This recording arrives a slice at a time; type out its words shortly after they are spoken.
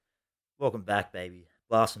Welcome back, baby.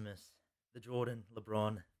 Blasphemous, the Jordan,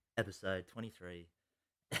 LeBron, episode 23.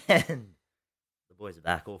 And the boys are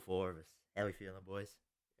back, all four of us. How we feeling, boys?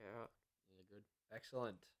 Yeah, good.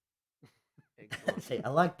 Excellent. See, I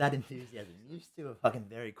like that enthusiasm. You two are fucking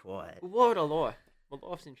very quiet. Well, why would I lie? My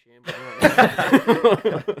life's in shambles.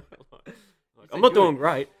 I'm not doing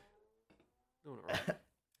great. Doing it right. It's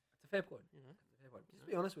a fair point. You know? Fair point. Just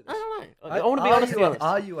be honest with us. I don't know. I want to be honest with honest.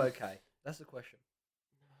 Are you okay? That's the question.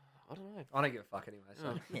 I don't know. I don't give a fuck anyway.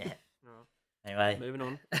 So. Yeah. No. Anyway, Moving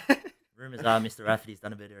on. rumours are Mr. Rafferty's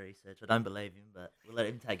done a bit of research. I don't believe him, but we'll let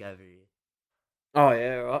him take over here. Oh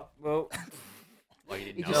yeah, right. Well, Like you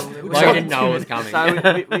He didn't just- know. we Like you just- didn't know it was coming. so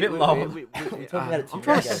A bit low. We talked about it I'm too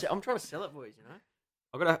trying much. to. I'm trying to sell it, boys. You know.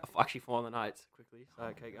 I've got to actually find the notes quickly. So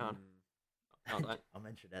keep going. No, don't. I'll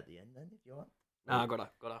mention it at the end then if you want. No, gotta.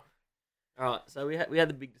 All right, so we had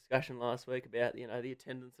the big discussion last week about the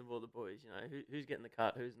attendance of all the boys. Who's getting the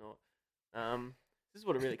cut, who's not. This is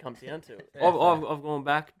what it really comes down to. Yeah, I've gone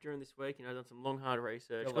back during this week. Done some long hard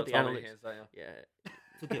research. Got Got the time on your analytics. hands, don't you? Yeah,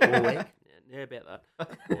 Took it all week. yeah, about that.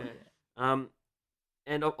 Yeah.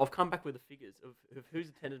 And I've come back with the figures of who's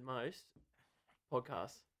attended most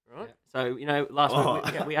podcasts. Right. Yeah. So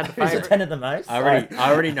last week we had the Who's favorite. attended the most? I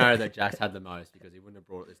already know that Jack's had the most because he wouldn't have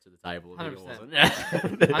brought this to the table if he 100%. wasn't.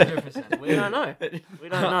 100%. We don't know. We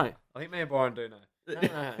don't know. I think me and Brian do know.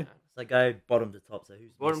 No. So go bottom to top. So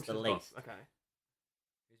who's Bottom missed to the the top. least? Okay.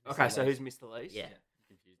 Who's Okay. missed So the who's least? missed the least? Yeah.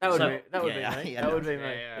 That would So- be me. That would be yeah, me. yeah, That no. would be me.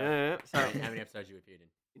 Yeah, Yeah. So How many episodes you appeared in?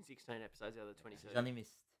 in 16 episodes out of the 22. He's only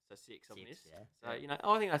missed. So 6 I've Six, missed. yeah. So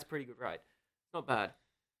I think that's a pretty good rate. Not bad.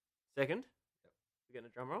 Second. We getting a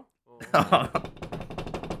drum roll?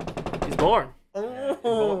 Is Bourne.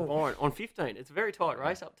 Bourne on 15. It's a very tight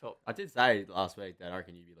race up top. I did say last week that I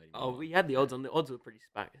reckon you'd be leading. Oh, we had the odds on. The odds were pretty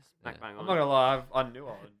smack Yeah. bang I'm on. not gonna lie. I knew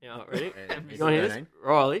I would. Yeah, ready? Yeah, You he's want to hear at this? 13.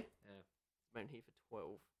 Riley. Yeah. Been here for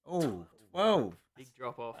 12. Oh, 12. Big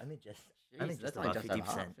drop off. Only just Jeez, that's about like just over 50%.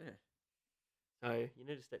 half. Yeah. So you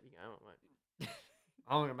need to step your game up, mate.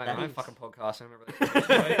 I'm gonna make That my own is- fucking podcast. And remember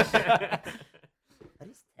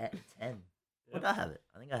That is 10. What did I have it?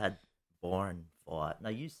 I think I had Bourne 5. No,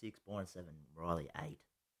 you 6, Bourne 7, Riley 8. I think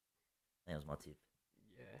that was my tip.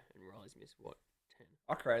 Yeah, and Riley's missed what 10.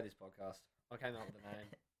 I created this podcast. I came up with the name.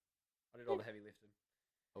 I did all the heavy lifting.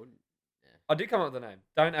 I wouldn't. I did come up with the name.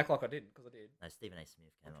 Don't act like I didn't, because I did. No, Stephen A.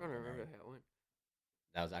 Smith came I'm up trying to with the remember name. how it went.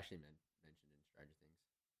 That was actually mentioned in Stranger Things.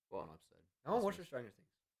 What? One episode. No one watches Stranger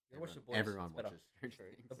Things. You watch the boys. Everyone it's better. watches Stranger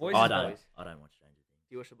True. Things. The boys I is don't. boys. I don't watch Stranger Things. Do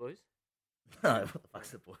you watch the boys? No, what the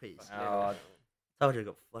fuck's the boys? Oh, Told you I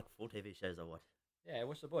got like 4 TV shows I watch. yeah,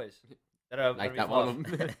 watch the boys. That'll Make be that 5. one of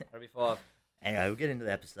them. That'll be 5. Anyway, we'll get into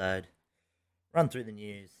the episode, run through the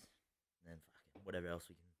news, and then fucking whatever else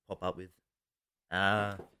we can pop up with.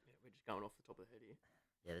 Yeah, we're just going off the top of the head here.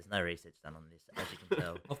 Yeah, there's no research done on this, as you can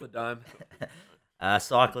tell. Off the dome.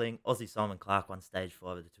 Cycling, Aussie Simon Clark won stage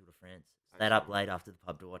 5 of the Tour de France. Stayed up late after the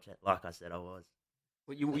pub to watch it, like I said I was.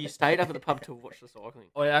 Well, you stayed up at the pub to watch the cycling.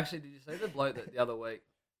 Oh, yeah, actually, did you see the bloke that the other week,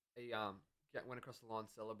 he went across the line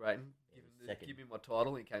celebrating, Second. give him my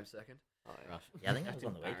title, and he came second. Oh, yeah. Rough. Yeah, I think that was That's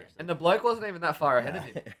on the weekend. embarrassing. And the bloke wasn't even that far ahead of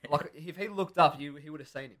him. Like, if he looked up, he would have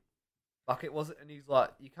seen him. Like, it wasn't, and he's like,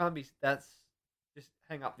 you can't be, that's, just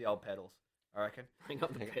hang up the old pedals, I reckon. Hang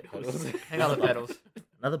up the Hang up pedals. pedals. Hang up the pedals.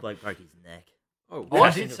 Another bloke broke his neck. Oh, Oh, I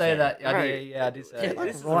Watch did single say fan. that. I Right. did, yeah, I did say Yeah, that. like-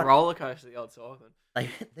 This is Right. a roller coaster, the old cycling. Like,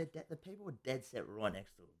 the people were dead set right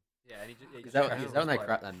next to him. Yeah, and he just, Is that when they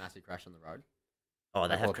that massive crash on the road? Oh, they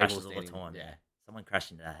Like, have all the people crashes all the standing- time. yeah. Someone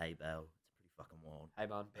crashed into a hay bale. It's pretty fucking wild. Hey,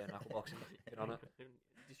 man, bare knuckle boxing. Get on it.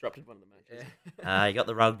 Disrupted one of the matches. Yeah. You got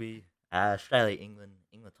the rugby. Australia, England.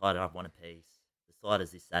 England tied it up 1 apiece. Decided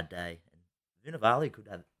this sad day. And Vunivalu could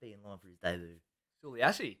be in line for his debut. Still the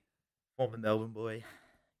Assy. Former Melbourne boy.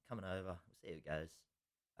 Coming over. We'll see how it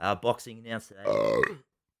goes. Boxing announced today.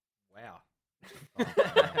 Wow.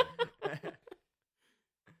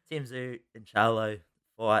 Tim Zoo and Charlo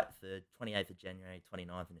fight for 28th of January,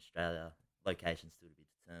 29th in Australia. Location still to be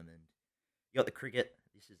determined. You got the cricket.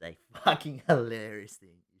 This is a fucking hilarious thing.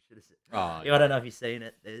 You should have seen. Oh, I don't know if you've seen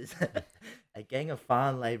it. There's a gang of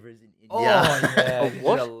farm labourers in India. Oh, yeah. This is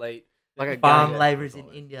What? elite. Like a Farm gang. labourers in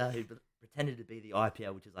Solid. India who pretended to be the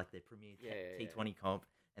IPL, which is like their premier Yeah, yeah, T20 comp,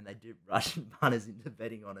 and they do Russian punters into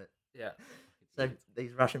betting on it. Yeah. So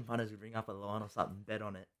these Russian punters would bring up a line or something, bet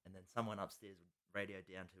on it, and then someone upstairs would radio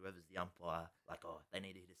down to whoever's the umpire, like, oh, they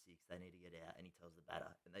need to hit a 6, they need to get out, and he tells the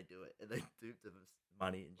batter, and they do it, and they dupe them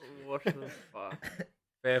money and shit. What the fuck?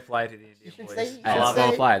 Fair play to the You Indian should boys. say- I you love should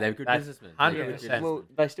well say- play. They're good That's businessmen. 100%. Well,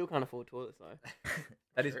 they still can't afford toilets though.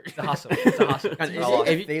 That is, it's a hustle. It's a hustle. Did It's you, a lot.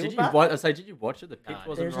 did you Feel did that? watch? I say, did you watch it? The pitch No,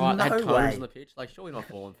 wasn't there's right. no Had cones way. on the pitch. Like, surely not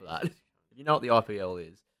falling for that. You know what the IPL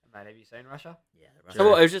is? Mate, have you seen Russia? Yeah, So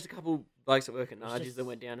what, it was just a couple blokes that work at It was Nargis just that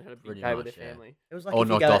went down and had a big pretty day with much, their yeah. family. It was like Or if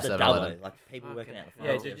you knocked go off out to 7-Eleven. Dubbo, like people working out. Fucking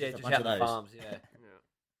Yeah, hell. farms, just a just bunch out of in the those. farms. Yeah. Yeah.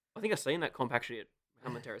 I think I seen that comp actually at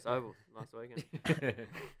Hammond Terrace Oval last weekend. That's a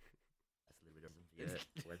little bit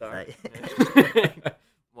of a Sorry. website.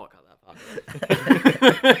 Might cut that part.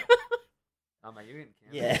 out. Oh, mate, you didn't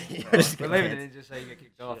count. Yeah, We're leaving it in just so you get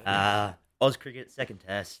kicked off. Oz cricket second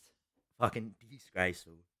test, fucking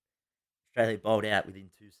disgraceful. Australia bowled out within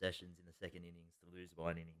 2 sessions in the second innings to lose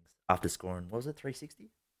by an innings after scoring, what was it, 360?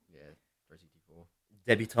 Yeah, 364.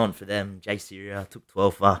 Debutant for them, Jay Syria took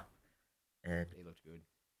 12 for, and He looked good.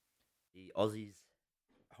 the Aussies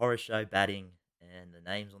horror show batting, and the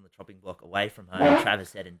names on the chopping block away from home,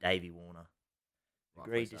 Travis Head and Davey Warner.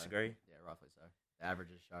 Agree, Rightfully so. disagree? Yeah, rightfully so. The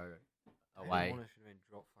averages show Davey away. Warner should have been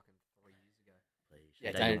dropped fucking 3 years ago. Please,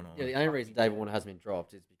 Yeah, Davey Dave, Warner. yeah, the only reason David Warner hasn't been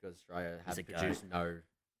dropped is because Australia He's have a goat. produced no.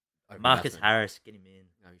 open Marcus batsmen. Harris, get him in.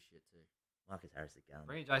 No shit too. Marcus Harris the gun.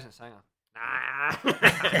 Bring in Jason Sanger. Nah.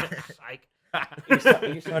 Sake. He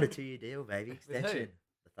just signed a 2-year deal, baby. With who? Extension.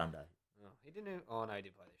 The Thunder. Oh, he didn't. Oh no, he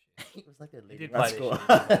did play this year. He was like the He leading did run play this year. scorer.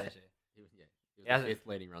 He did play this year. He was, yeah, he was He the hasn't- 5th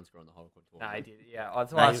leading run scorer on the whole No, tournament. he did. Yeah,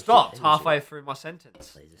 that's No, why he I was stopped shit. He was halfway shit. through my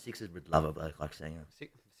sentence. Please, the Sixers would love a bloke like Singer.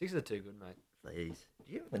 Sixers are too good, mate. Please.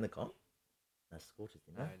 Did you win the comp? No, Scorchers,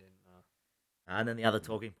 didn't No, they? he didn't. No. And then the other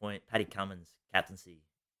talking point, Paddy Cummins, captaincy,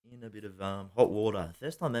 in a bit of hot water.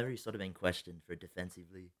 First time ever he's sort of been questioned for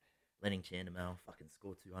defensively. Lenning Chandimal, fucking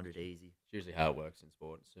score 200 easy. It's usually how it works in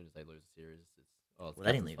sport. As soon as they lose a series, it's Well, they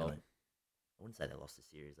didn't captain's leave fault. it. I wouldn't say they lost the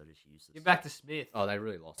series. They just used Get back to Smith. Oh, they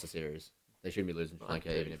really lost the series. They shouldn't be losing to Sri Lanka,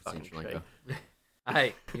 Fucking even if it's in Sri Lanka.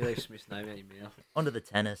 Hey, you leave Smith's name out your mouth. Onto the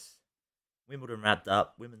tennis. Wimbledon wrapped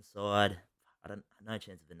up. Women's side. No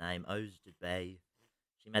chance of a name. Oz Bay.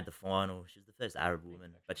 She made the final. She was the first Arab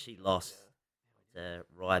woman, but she lost to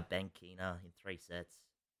Rai Bankina in 3 sets.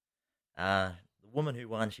 The woman who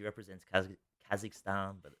won, she represents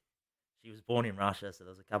Kazakhstan, but she was born in Russia, so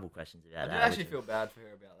there was a couple questions I about did that. actually which feel was- bad for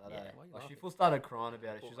her about that. Yeah. eh? Why you Like, she laughing? full started crying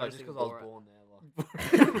about it. She was like, just because I was Borat. born there.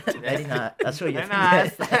 Like. Very nice. That's what you're Very thinking.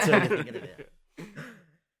 nice. That's what you're thinking about.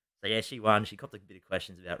 So yeah, she won. She copped a bit of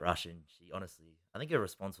questions about Russian. She honestly, I think her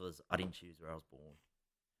response was, "I didn't choose where I was born,"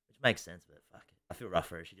 which makes sense. But fuck it, I feel rough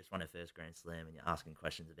for her. She just won her first Grand Slam, and you're asking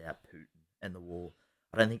questions about Putin and the war.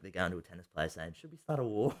 I don't think they're going to a tennis player saying, "Should we start a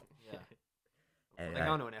war?" Yeah. Anyway, They're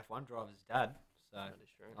going to an F1 driver's dad. So, That is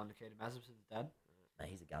true. on Nikita Mazepin's dad. no,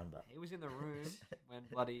 he's a gun, but He was in the room when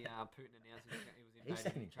bloody Putin announced he was invading he's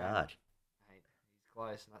second in Ukraine. charge. Hey, he's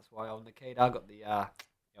close, and that's why old Nikita got the old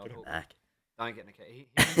Get him hook. back. Don't get Nikita. He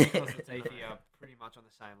and Nicholas Latifi are pretty much on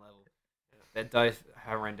the same level. They're both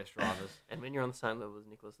horrendous drivers. And when you're on the same level as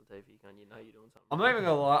Nicholas Latifi, you know you're doing something. I'm not even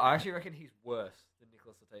gonna lie. I actually reckon he's worse than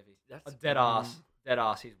Nicholas Latifi. That's Dead ass. Dead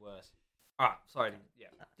ass. He's worse. All right. Sorry.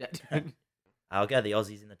 Yeah. I'll go the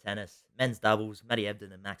Aussies in the tennis. Men's doubles, Matty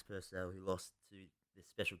Ebden and Max Purcell, who lost to the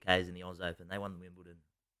Special Ks in the Oz Open. They won the Wimbledon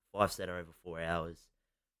 5-setter over 4 hours.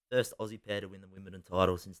 First Aussie pair to win the Wimbledon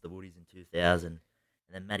title since the Woodies in 2000. And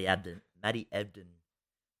then Matty Ebden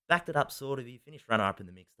backed it up sort of. He finished runner-up in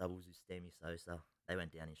the mixed doubles with Stamy Sosa. They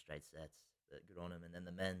went down in straight sets. But good on him. And then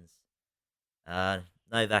the men's.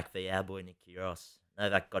 Novak v. our boy Nick Kyrgios.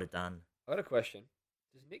 Novak got it done. I got a question.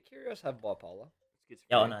 Does Nick Kyrgios have bipolar?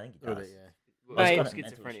 Yeah, no, I think he Little does. bit, yeah. Mate, got a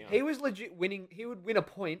mental schizophrenia. issue. He was legit winning. He would win a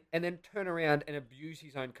point and then turn around and abuse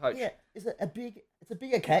his own coach. Yeah, is it a big? It's a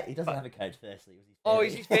bigger coach. He doesn't have a coach. Firstly, it was his Oh, family.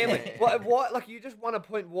 he's his family. Why? Like you just won a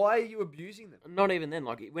point. Why are you abusing them? Not even then.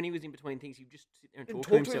 Like when he was in between things, he'd just sit there and And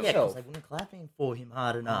talk to talk to himself. Yeah, himself. because they weren't clapping for him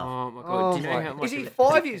hard enough. Oh my god! Oh, Do you know my- how much? is he of it-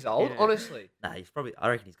 5 years old? Yeah. Honestly, Nah, he's probably. I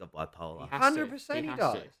reckon he's got bipolar. He has to. 100% he has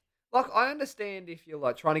does. to. Like I understand if you're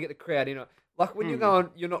like trying to get the crowd in. Like when you're going,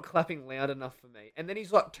 you're not clapping loud enough for me, and then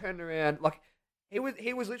he's like turning around. Like he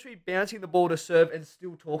was literally bouncing the ball to serve and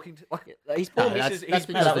still talking to like. Yeah, his No, poor that's missus. that's His,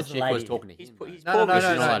 because that the was the chick was lady. talking to He's him. put- though. he's No, poor no, no, missus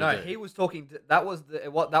no, is no, allowed no. to do. He was talking. That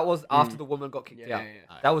was after the woman got kicked yeah, out. yeah,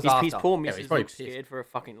 yeah. That was His after. poor Yeah, he's missus probably looked pissed. scared for her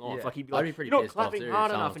fucking life. Yeah. Like he'd be I'd like, be pretty "You're not pissed off clapping too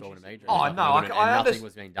hard if enough." someone And was talking to me. she's- during Oh, the no, Wimbledon I and nothing underst-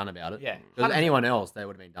 was being done about it. Yeah. Because anyone else, they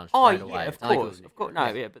would have been done Oh straight yeah, away. of It's only 'cause course, it was of course. Nick No,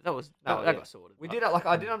 Kyrgios. yeah, but No, that yeah. got sorted. We did it. Like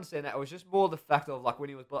I did understand that. It was just more the fact of like when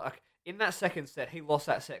he was like in that second set, he lost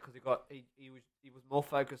that set because he was more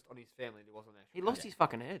focused on his family than he was on that. He lost his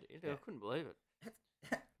fucking head. I Yeah. couldn't believe it.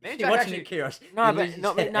 Man, You're Jack watching actually- Nick Kyrgios. No, he but loses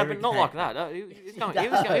not, his head no, every but not game. like that. He was He going. does.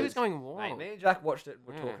 He was going Mate, wild. me and Jack watched it and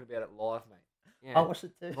we're Yeah. talking about it live, mate. Yeah. I watched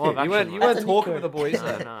it too. Live You action, weren't mate. talking That's with a the Nick boys.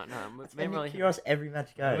 No, then. no. That's Me how really- Nick Kyrgios every match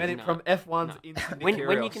We goes. went No. from F1s No. into Nick when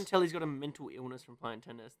Kyrgios. you can tell he's got a mental illness from playing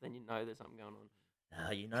tennis, then you know there's something going on. No,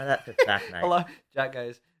 you know that for fact, mate. Hello, Jack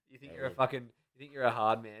goes. You think Yeah, you're a yeah. fucking? You think you're a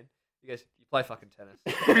hard man? He goes. You play fucking tennis.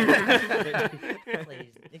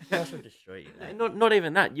 Please, Nick Cross will destroy you. Mate. Not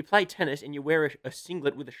even that. You play tennis and you wear a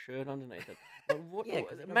singlet with a shirt underneath it. Yeah,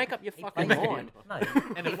 'cause make up your he fucking plays- mind. No,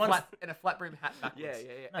 and he a wants. flat brim hat backwards.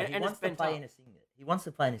 Yeah. No, he wants to bent play up. in a singlet. He wants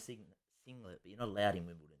to play in a singlet, but you're not allowed in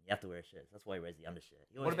Wimbledon. You have to wear a shirt. That's why he wears the undershirt.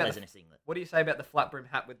 He always about plays the- in a singlet. What do you say about the flat brim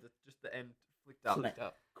hat with just the end flicked up? Flicked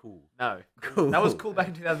up. Cool. No, Cool. that was cool back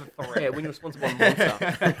in 2003. Yeah, when you were sponsored by Monster.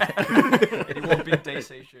 and he wore big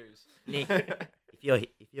DC shoes. Nick,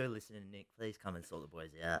 if you're listening, Nick, please come and sort the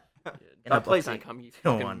boys out. No, I please box don't you? come, you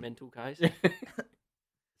Come fucking on. mental case.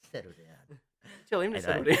 Settle down. Tell him to I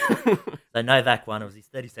settle know. down. So Novak won. It was his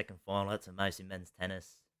 32nd final. That's the most in men's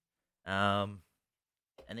tennis. And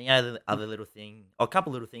the other little thing, or a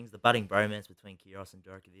couple little things, the budding bromance between Kyrgios and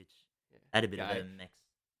Djokovic had a bit of Gay. a mix.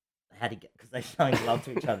 They had to get because they're showing love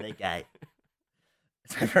to each other. They're gay.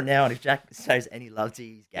 So from now on, if Jack shows any love to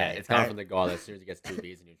you, he's gay. Yeah, it's coming from the guy that as soon as he gets 2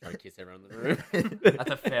 beers and you're trying to kiss everyone in the room.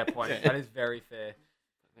 That's a fair point. That is very fair.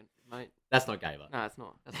 Mate, That's not gay, but no, it's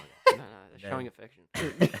not. that's not gay. No, they're No. showing affection.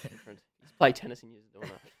 Different. He's played tennis and used doing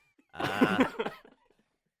that.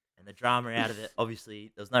 And the drama out of it,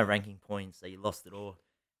 obviously, there was no ranking points, so you lost it all.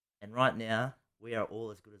 And right now, we are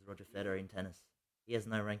all as good as Roger Federer in tennis. He has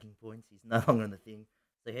no ranking points. He's no longer on the thing.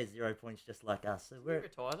 So he has 0 points just like us. So Did he we're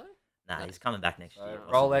retire though? nah, he's coming back next So year.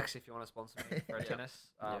 Rolex, if you want to sponsor me for a Yeah. tennis,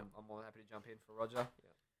 Yeah. I'm more than happy to jump in for Roger.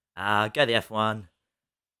 Go the F1.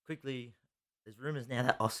 Quickly, there's rumours now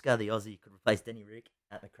that Oscar, the Aussie, could replace Denny Rick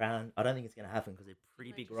at McLaren. I don't think it's going to happen because they're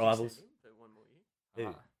pretty big rivals. For one more year.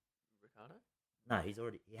 Who? Ricardo? No,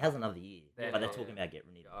 he has another year. Yeah, but they're yeah, talking yeah. about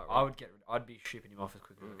getting rid of him. I'd be shipping him off as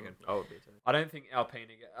quickly as I can. I would be too. I don't think Alpine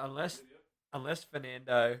unless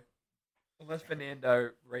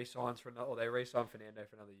Fernando re-signs for another, or they re-sign Fernando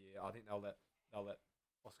for another year. I think they'll let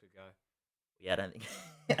Oscar go. Yeah, I don't think.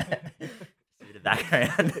 Just a bit of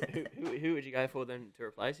background. Who would you go for then to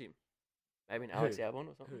replace him? Maybe an Alex Albon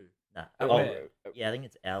or something? Nah. At Oh, where? yeah, I think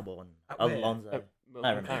it's Albon. At where? Alonso. No,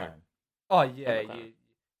 McLaren. McLaren. Oh yeah,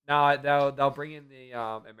 McLaren. no, they'll bring in the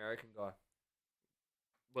American guy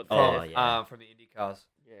What, Oh, the- yeah. from the Indy cars.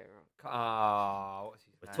 Yeah, right. What's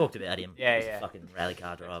his We name? talked about him. Yeah, He's yeah. a fucking rally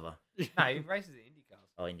car driver. No, he races the Indy cars.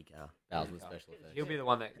 Oh, IndyCar. That was the special effects. He'll be the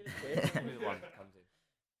one that comes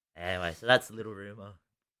in. Anyway, so that's a little rumour.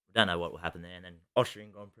 We don't know what will happen there. And then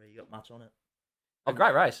Austrian Grand Prix, you got much on it? Oh,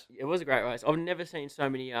 great race. It was a great race. I've never seen so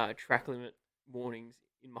many track limit warnings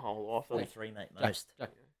in my whole life. 43, mate, Jack, most.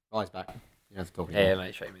 Jack, Riley's back. You don't have to talk Yeah, anymore.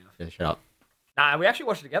 mate, shut me off. Yeah, shut up. Nah, we actually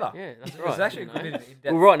watched it together. Yeah, that's It right. was actually a you good know.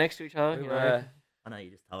 in-depth. We're right next to each other. We you were, know. I know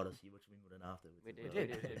you just told us you watched Wimbledon afterwards. We as did.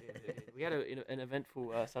 well. did. We had an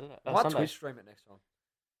eventful Saturday. I might Sunday. Twitch stream it next time.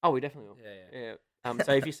 Oh, we definitely will. Yeah. Yeah.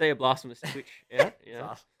 So if you see a blasphemous Twitch, yeah, It's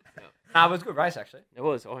us. Nah, it was a good race actually. it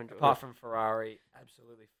was. I enjoyed Apart it. from Ferrari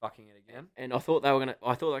absolutely fucking it again. And I thought they were gonna.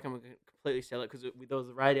 I thought they were gonna completely sell it because there was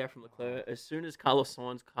a radio from Leclerc. As soon as Carlos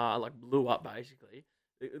Sainz's car like blew up, basically,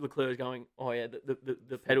 Leclerc was going, "Oh yeah,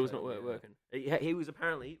 the pedal's not pedal, yeah. working." He was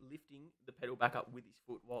apparently lifting the pedal back up with his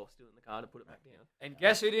foot while still in the car to put it back down. And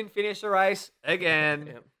guess who didn't finish the race again?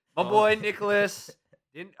 Yeah. My boy Nicholas.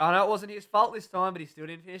 I know it wasn't his fault this time, but he still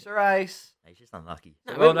didn't finish the race. He's just unlucky.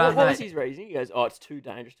 No, Well what, done, what was mate. his reason? He goes, "Oh, it's too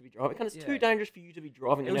dangerous to be driving." Because it's Yeah. too dangerous for you to be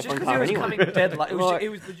driving It an was just F1 because car he was anyway. coming dead last. Like- He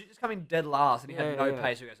was legit just coming dead last, and he Yeah, had no yeah.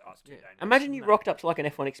 pace. So he goes, "Oh, it's too Yeah. dangerous." Imagine you No. rocked up to like an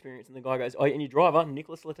F1 experience and the guy goes, "Oh, and your driver,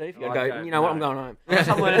 Nicholas Latifi." Oh, I'd go, okay, "You know what? I'm no. going home." Unless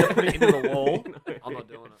I'm learning to put it into the wall, No. I'm not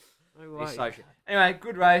doing it. No He's way. so shit. Anyway,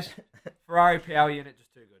 good race. Ferrari power unit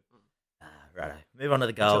just too good. Righto. Move on to the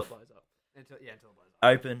Until it golf. blows up. Until it blows up.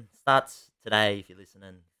 Open starts today if you're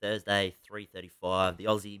listening. Thursday, 3:35. The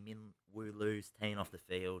Aussie Min Woo Loo's teeing off the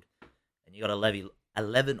field, and you got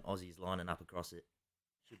 11 Aussies lining up across it.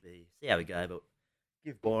 Should be see how we go, but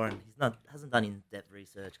give Boren. Hasn't done in-depth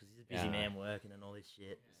research because he's a busy Yeah. man working and all this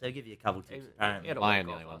shit. So he'll give you a couple tips. He Apparently, had a I walk am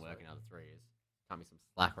the off only one last working week. out of the 3 years. Cut me some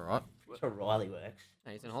slack, alright? that's how Riley works.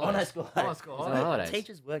 Hey, he's on Oh no, holidays. school Oh, holidays. school He's on holidays. holidays.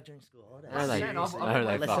 Teachers work during school holidays. No, they Man, used to. I've No, been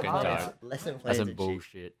they lesson fucking plans. don't. Lesson That's plans some and shit.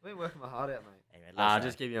 bullshit. I've been working my heart out, mate. Anyway, let's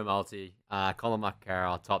Just give you a multi. Colin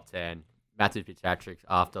McCarroll, top 10. Matthew Fitzpatrick,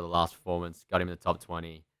 after the last performance, got him in the top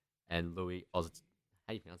 20. And Louis how do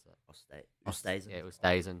you pronounce that? Ostazen. Yeah, it was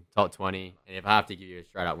Stazen, top 20. And if I have to give you a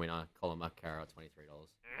straight up winner, Colin McCarroll, $23.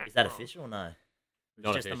 Is that official or no?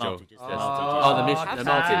 Not just official. a multi. Just a Just- multi. Oh, the just- mission- Have the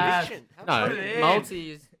some multi. conviction. Have No, some Put it in.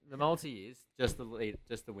 the multi is just the lead,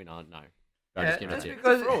 just the winner. No, don't Yeah, just give it that's to you.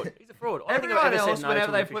 because He's a fraud. He's a fraud. I don't think I've everyone ever said else, no whenever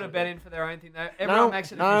to they an put a official bet bet. in for their own thing, everyone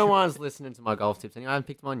makes it No official. one's listening to my golf tips, and I haven't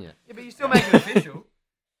picked one yet. Yeah, but you still make it official.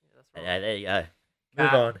 Yeah, that's right. Yeah, there you go.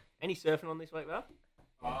 Move Nah. on. Any surfing on this week, Val?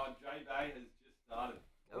 J Bay has just started.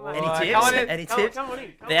 Any Come tips? on in. Any Come tips? on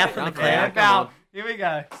in. Bow from the Come on. cloud. Bal. Here we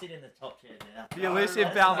go. Sit in the top chair now. The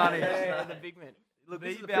elusive Bal Money. Yeah, the big man. Look,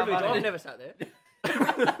 this is a Bal privilege. Money. I've never sat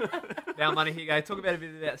there. Bal Money, here you go. Talk about a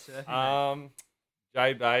bit about surfing.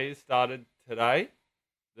 J Bay started today.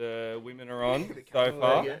 The women are on so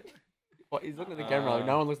far. What, he's looking at the camera.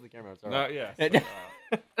 No one looks at the camera. It's all No, right. yes.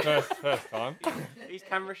 First time. He's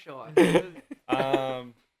camera shy.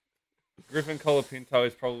 Griffin Colapinto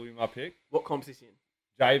is probably my pick. What comp's this in?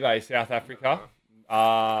 J Bay, South Africa.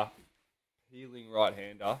 Healing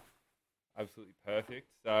right-hander. Absolutely perfect.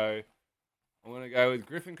 So I'm going to go with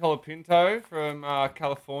Griffin Colapinto from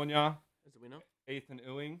California. As a winner. Ethan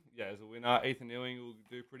Ewing. Yeah, as a winner. Ethan Ewing will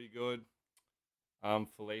do pretty good.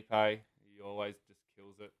 Felipe, he always just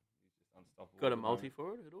kills it. He's just unstoppable. Got a at the multi moment.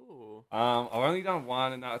 for it at all? I've only done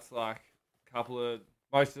one, and that's like a couple of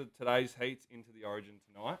most of today's heats into the Origin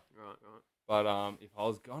tonight. Right. But if I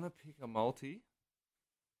was gonna pick a multi,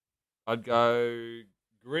 I'd go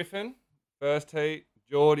Griffin first heat,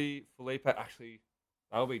 Geordie, Felipe. Actually,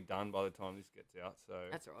 they'll be done by the time this gets out. So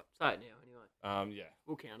That's all right. Say it now, anyway. yeah,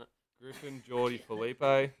 We'll count it. Griffin, Geordie, Felipe.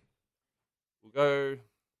 We'll go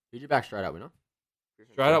Who'd you back straight up winner?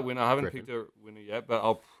 straight up winner. I haven't Griffin. picked a winner yet, but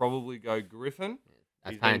I'll probably go Griffin.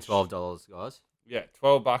 That's He's paying been $12, guys. Yeah,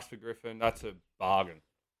 $12 for Griffin. That's a bargain.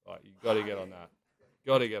 Like you got to get on that.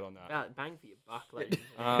 Got to get on that. Bang for your buck, ladies.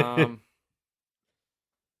 and gentlemen.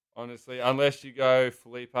 Honestly, unless you go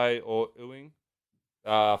Felipe or Ewing,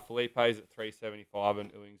 Felipe's at $3.75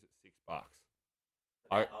 and Ewing's at $6.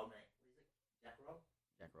 I- Oh, mate. Jack Rob?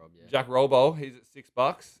 Jack Rob, yeah. Jack Rolbo, he's at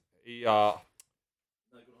 $6. He No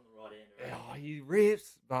good on the right end. Right? he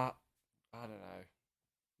rips, but I don't know.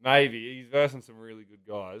 Maybe he's versing some really good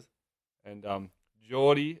guys. And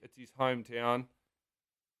Geordie, it's his hometown,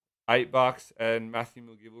 $8, and Matthew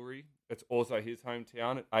McGivory, it's also his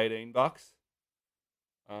hometown at $18.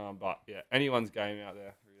 But yeah, anyone's game out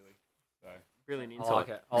there really. So Brilliant I insight. like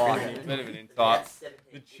it. I like a it. bit of an insight. That's 17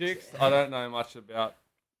 The picks chicks, there. I don't know much about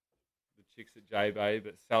the chicks at J Bay,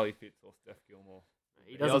 but Sally Fitz or Steph Gilmore.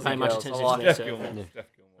 He doesn't Aussie pay much girls, attention I like to their Steph surfing. Gilmore. Yeah. Steph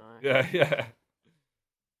Gilmore. No. Yeah.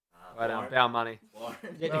 Well done. Warren. Bal Money. Warren.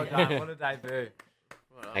 Well done. What a debut.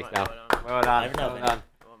 Well done, Thanks, mate, Bal. well done. Well done. I don't know Well if done.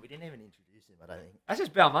 We didn't even introduce him, I don't think. That's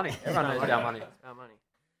just Bal Money. Everyone knows Bal Money. It's our money.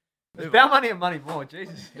 There's Bal Money and money more.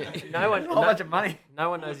 Jesus. No one- A whole bunch of money. No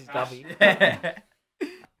one knows his dubby. Yeah.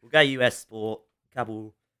 We'll go US sport.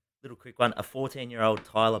 Couple little quick one. A 14-year-old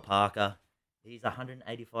Tyler Parker. He's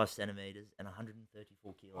 185 centimeters and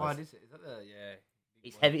 134 kilos. Oh, is it? Is that the big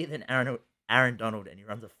He's boy? heavier than Aaron Donald, and he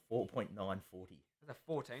runs a 4.940. That's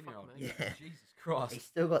a 14-year-old. Fuck me. Yeah. Jesus Christ. He's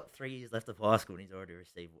still got 3 years left of high school, and he's already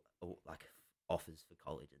received like offers for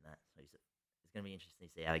college and that. So it's going to be interesting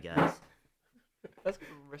to see how he goes. That's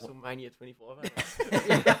WrestleMania 25.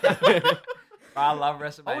 Isn't it? I love I want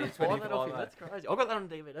WrestleMania to buy that 25. off you. That's crazy. I got that on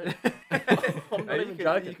DVD. I'm not Mate, even you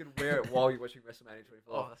joking. You can wear it while you're watching WrestleMania 25.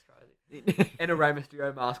 Oh, that's crazy. And a Rey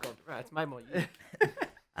Mysterio mask on. Right, it's made my year.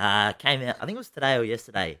 Came out, I think it was today or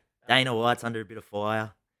yesterday. Dana White's under a bit of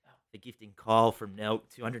fire for gifting Kyle from Nelk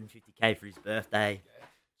 $250K for his birthday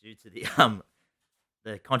due to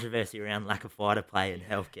the controversy around lack of fighter play and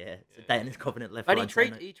healthcare. So Dana's copping it left, But right, he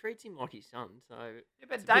and centre. treats him like his son, so Yeah,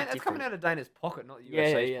 but It's a bit Dana, that's different. coming out of Dana's pocket, not the yeah,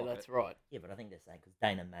 UFC's yeah, pocket. that's right. Yeah, but I think they're saying because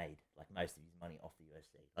Dana made like most of his money off the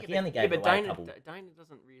UFC. Like yeah, he only but, gave yeah, away but a Dana, couple. Dana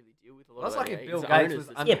doesn't really deal with a lot That's of like that. if yeah. Bill His Gates owners was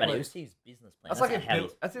that- under- Yeah, but it Unbelievable. was his business plan. That's like not if how Bill,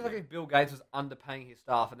 he's- that's like if Bill Gates was underpaying his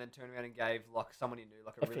staff and then turned around and gave like someone he knew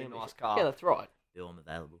like a really family. nice car. Yeah, that's right. Bill, I'm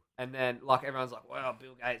available. And then like everyone's like, "Wow,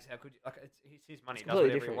 Bill Gates, how could you?" Like it's his money. It's He does completely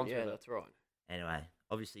whatever he different. wants Yeah, with it. that's right. Anyway,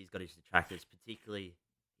 obviously he's got his detractors, particularly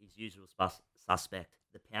his usual suspect,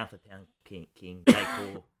 the pound for pound king Jake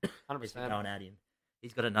Paul. 100%. Going at him.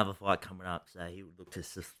 He's got another fight coming up, so he would look to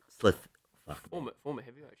slip. Fuck. Former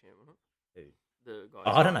heavyweight champ, wasn't Who? it? The guy.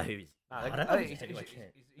 Oh, I don't know who he's. No, I they- don't I know. think Who's he's- heavyweight he's-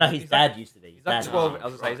 champ. he's- No, he's his like- dad used to be. He's His like dad- 12. Oh, I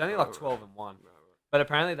was gonna say he's right, only right, like 12 and 1. Right, right. But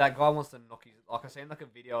apparently that guy wants to knock his. Like I seen like a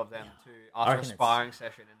video of them Yeah. to I after a reckon it's- sparring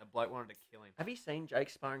session, and the bloke wanted to kill him. Have you seen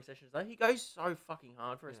Jake's sparring sessions though? He goes so fucking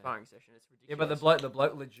hard for a Yeah. sparring session. It's ridiculous. Yeah, but the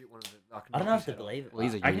bloke legit wanted to. Like, I don't knock know his if to head off. believe it. Well,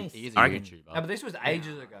 he's a, I reckon he's I a reckon- YouTuber. No, but this was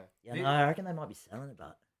ages ago. Yeah, Thi- no, I reckon they might be selling it,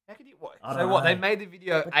 but How could you what? I So don't what? They know. made the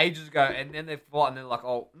video ages ago, and then they fought, and then like,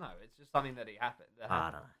 oh no, it's just something that happened. That I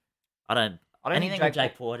happened. don't know. I don't. I don't Anything think with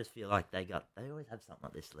Jake Paul, I just feel like they always have something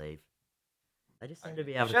up their sleeve. They just seem to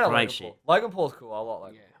be able Shout out to Logan create shit. Paul. Logan Paul's cool. I like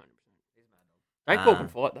Logan. Yeah, Paul. 100%. He's mad dog. Jake Paul can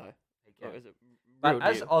fight though. He can. Like, it's a But real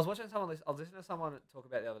as deal. I was watching someone, I was listening to someone talk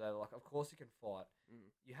about the other day. Like, of course you can fight.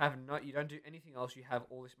 Mm. You don't do anything else. You have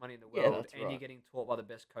all this money in the Yeah, world, that's and right. you're getting taught by the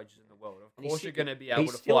best coaches in the world. Of And he's course, still- you're going to be able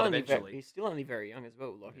He's to still fight only eventually. he's still only very young as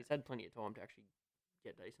well. Like he's had plenty of time to actually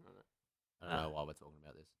get decent at it. I don't know why we're talking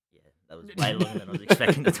about this. Yeah, that was way longer than I was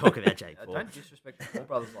expecting to talk about Jake Paul. Don't disrespect the Paul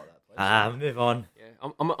brothers like that, please. Move on. Yeah,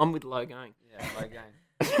 I'm with low gang. Yeah, low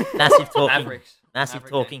game. Massive talking, Mavericks. massive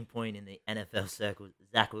Maverick talking point in the NFL circle.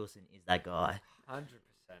 Zach Wilson is that guy. 100%.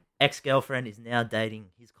 Ex-girlfriend is now dating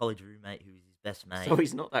his college roommate, who is his best mate. So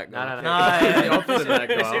he's not that No, guy. no, The opposite of that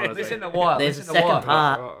guy, honestly. Listen to why. There's a listen second to why.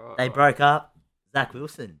 part. They broke up. Zach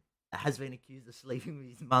Wilson has been accused of sleeping with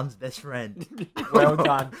his mum's best friend. Well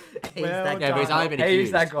done. He's Well that Yeah, but guy. he's only been He's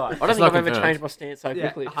accused. that guy. I don't It's think not I've ever confirmed. changed my stance so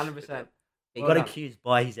Yeah, quickly. 100%. He Well got done. accused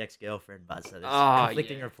by his ex-girlfriend, but so there's Ah,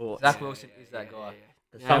 conflicting yeah. reports. Zach Wilson is that guy.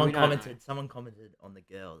 Because Yeah, someone we don't know. commented on the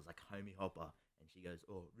girls like homie hopper, and she goes,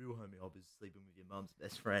 "Oh, real homie hopper's sleeping with your mum's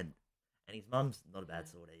best friend," and his mum's not a bad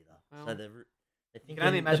sort either. Well, So they You think can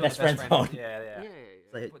only the imagine best what the friend's best on. friend. Yeah, Yeah, yeah.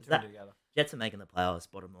 yeah. So Put two Zach- and two together. Jets are making the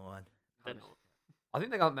playoffs. Bottom line, They're not. I think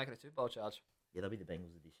they're going to make it a Super Bowl charge. yeah, they'll be the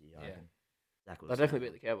Bengals of this year. I Yeah. reckon. Zach They'll Wilson. definitely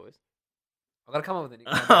beat the Cowboys. I've got to come up with a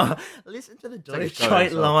nickname. Listen to the Take a shot Detroit at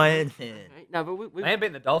yourself. Lion, man. Okay. No, but we've They ain't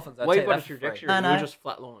beating the Dolphins. I'll got tell you a that for free. trajectory. No, We're no. just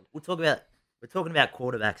flatlined. We're talking about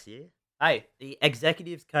quarterbacks here. Hey, The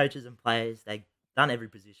executives, coaches, and players, they've done every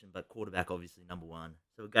position, but quarterback obviously number one.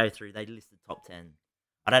 So we'll go through. They listed top 10.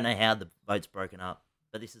 I don't know how the vote's broken up,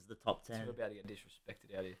 but this is the top 10. we're Do about to get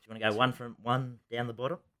disrespected out here. you want to go one down the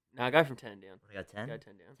bottom? No, go from 10 down. Want to go 10? Go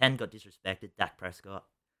 10 down. 10 got disrespected. Dak Prescott.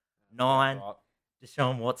 9, Right,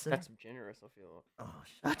 Deshaun Watson. That's generous, I feel like. Oh,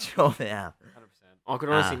 shut your mouth. 100%. I could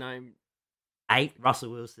honestly Ah. name 8,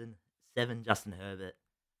 Russell Wilson. 7, Justin Herbert.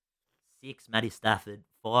 6, Matty Stafford.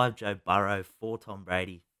 5, Joe Burrow. 4, Tom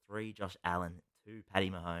Brady. 3, Josh Allen. 2, Patty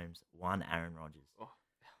Mahomes. 1, Aaron Rodgers. Oh.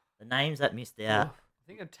 The names that missed out. I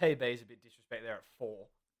think a TB is a bit disrespect there at 4.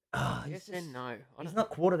 Oh, yes he's, and just- no. I he's don't not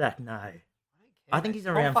quarterback, no. I don't care, I think mate. he's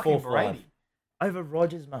Tom around fucking 4-5. Brady. Over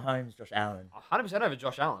Rodgers, Mahomes, Josh Allen. 100% over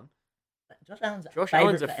Josh Allen. Josh Allen's Josh favourite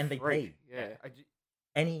Allen's a for MVP. freak. Yeah.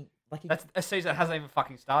 Any like he, That's a season that hasn't even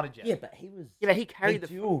fucking started yet. yeah, but he was Yeah, but he carried the.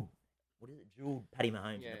 dueled. What is it? Dueled Patty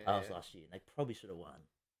Mahomes in Yeah, the playoffs yeah. last year. They probably should have won.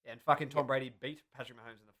 And fucking Tom Brady beat Patrick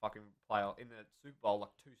Mahomes in the fucking playoff in the Super Bowl like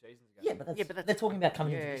 2 seasons ago. Yeah, but that's, Yeah, but that's- they're talking about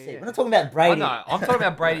coming Yeah, into the season. yeah. We're not talking about I Brady. know. I'm talking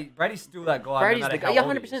about Brady. Brady's still that guy. Brady's no the matter guy. how Yeah,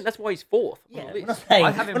 old he 100%. is. That's why he's fourth. Yeah, on the we're list. not saying,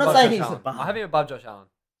 I'd have him we're not above saying Josh he's Allen. above. I have him above Josh Allen.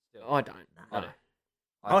 Still. I don't. Nah. I do.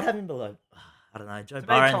 I would have him below. I don't know. Joe To me,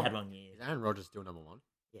 Burrow Tom- had one year. Is Aaron Rodgers still number one?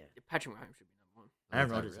 Yeah, Patrick Mahomes should be number one. Aaron Is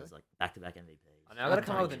that Rodgers really? is like back-to-back MVPs. I know. I've got to I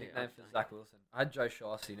come up with a don't nickname care. for Zach Wilson. I had Joe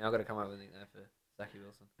Shiesty. Now I've got to come up with a nickname for Zachy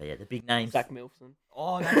Wilson. But yeah, the big names. Zach Milson.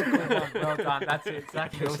 Oh, that's a good one. Well done. That's it.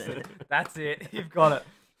 Zach Wilson. That's it. You've got it.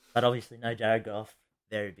 But obviously no Jared Goff.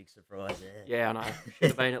 Very big surprise there. Yeah, I know. Should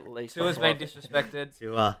have been at least. Tua's top been five. disrespected.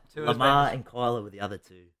 To Tua's Lamar been- and Kyler were the other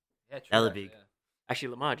two. Yeah, true. They're actually, big. yeah. Actually,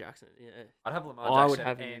 Lamar Jackson. Yeah. I'd have Lamar I would Jackson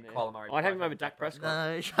have him in and there. Kyler Murray. I'd have him both over Dak Prescott.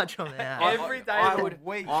 No, shut your mouth. Every day I of the would.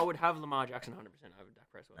 week. I would have Lamar Jackson 100% over Dak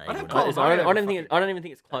Prescott. No, I you don't wouldn't. call It's- Lamar I don't over even think. fucking I don't even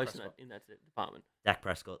think it's Dak close in Prescott. that department. Dak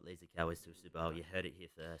Prescott leads the Cowboys to a Super Bowl. You heard it here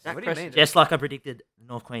first. Dak What do you Prescott- mean? Just like I predicted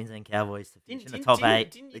North Queensland Cowboys to finish in the top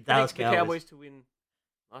 8. Didn't The you Dallas predict the Cowboys. Cowboys to win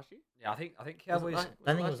last year? Yeah, I think Cowboys. Was it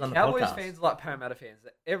I think it was on the Cowboys podcast. fans like Parramatta fans.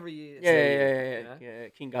 That every year. it's Yeah, their yeah, year, yeah, you know? yeah, yeah.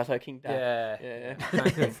 King Gutho, King Dak. Yeah. Yeah,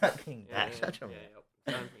 It's fucking Yeah, Dak. yeah, Shut your Yeah, mouth.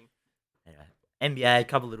 yep. Same thing. Anyway, NBA, a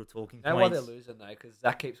couple little talking You know why points. they're losing though? Because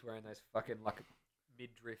Zach keeps wearing those fucking like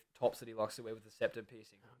mid-drift tops that he likes to wear with the septum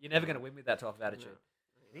piercing. You're never going to win with that type of attitude.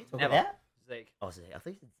 What are you talking Never. about? Zeke. Oh, Zeke. I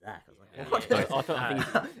thought you said Zach. I was like, Yeah, what? yeah, I I thought- I think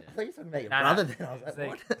thought you were talking about your No, no. brother then. I was like, Zeke.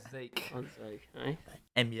 what? Zeke. On Zeke,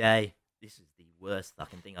 eh? NBA, this is the worst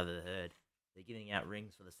fucking thing I've ever heard. They're giving out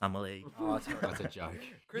rings for the Summer League. Oh, it's horrible. That's a joke.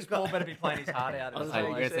 Chris Paul better be playing his heart out. I was in Hey, the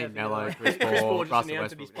you're Summer gonna see League. Melo, Chris Chris Paul Paul, just Russell announced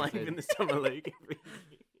that he's Westbrook. playing in the summer league every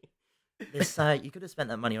year. They're so you could have spent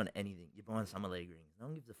that money on anything. You're buying Summer League rings. No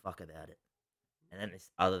one gives a fuck about it. And then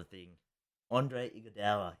this other thing, Andre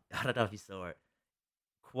Iguodala. I don't know if you saw it.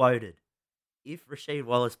 Quoted, "If Rasheed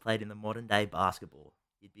Wallace played in the modern day basketball,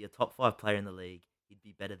 he'd be a top 5 player in the league. He'd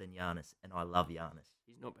be better than Giannis, and I love Giannis."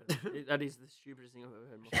 He's not better. That is the stupidest thing I've ever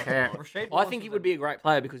heard in my Yeah, life. Rasheed I Wallace think he is would a- be a great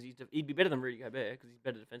player because he'd be better than Rudy Gobert because he's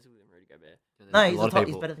better defensively than Rudy Gobert. No, A he's, lot of he's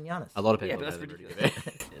people- better than Giannis. A lot of people. Yeah, but are that's better than Rudy ridiculous.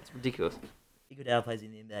 Gobert. Yeah, it's ridiculous. Iguodala plays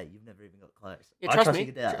in the NBA. You've never even got close. Yeah, I trust me.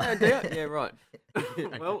 Iguodala. Do you? Yeah, right.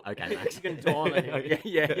 Well, Okay, Max. you can die on that.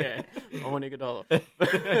 Yeah. I want Iguodala.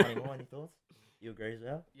 Any more? Any thoughts? You agree as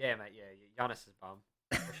well? Yeah, mate. Yeah, Giannis is bum.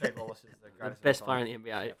 Rasheed Wallace is the The greatest. best of all player time. in the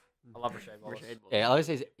NBA. Yep. I love Rasheed Wallace. Rasheed Wallace. Yeah, I would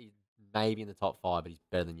say he's maybe in the top 5, but he's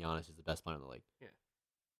better than Giannis. Is the best player in the league.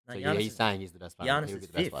 No, So Giannis he's is, saying he's the best player. Giannis He is would be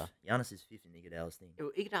the best fifth. player. Giannis is fifth in Iguodala's team.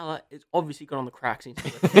 Iguodala has obviously gone on the cracks since he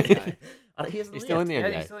left the NBA. He's still in the Yeah,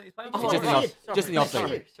 NBA. he's playing Oh, for just in the the shit. off, just in the off Sorry.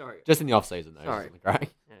 season. Sorry. Just in the off season though. Sorry. Great.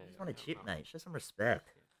 Yeah, He's on a chip, mate. Show some respect.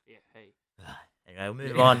 Yeah, hey. Anyway, we'll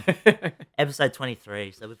move on. Episode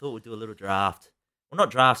 23. So we thought we'd do a little draft. Well,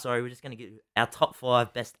 not draft, sorry. We're just going to get our top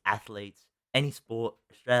 5 best athletes, any sport,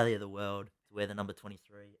 Australia, the world, to wear the number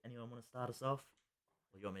 23. Anyone want to start us off?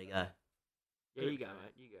 Or you want me to go? Yeah, you go,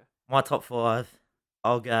 mate. You go. My top 5,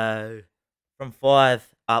 I'll go from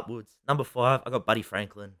 5 upwards. Number 5, I got Buddy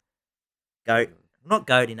Franklin. Goat. Not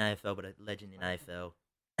goat in AFL, but a legend in AFL.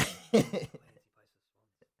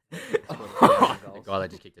 The guy that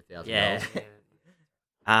just kicked 1,000 Yeah.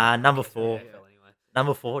 goals. Number 4. AFL anyway.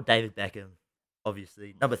 Number 4, David Beckham.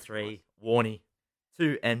 Obviously. Number 3, Warney.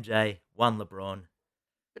 2, MJ. 1, LeBron.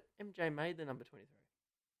 But MJ made the number 23.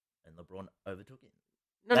 And LeBron overtook him.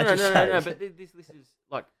 No, That no, no, just no, no, shows. But this list is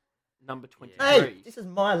like number 23. Hey, this is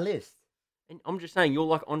my list. And I'm just saying, you're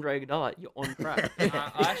like Andre Iguodala. You're on track.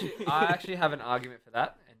 I actually have an argument for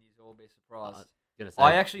that, and you'll all be surprised. Gonna say,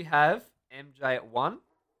 I actually have MJ at 1,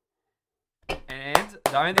 and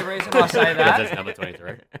the only reason I say that's that number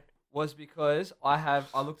 23. was because I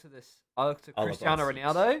looked at Oh, Cristiano LeBron's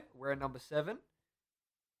Ronaldo wearing number 7.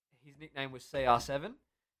 His nickname was CR7.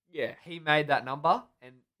 yeah. He made that number,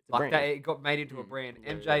 and a like brand. that, it got made into a Mm. brand.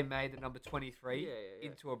 Yeah, MJ made the number 23 Yeah, yeah, yeah.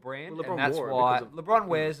 into a brand, Well, LeBron and that's wore it why because of- LeBron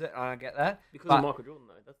wears it. And I get that. Because But- of Michael Jordan,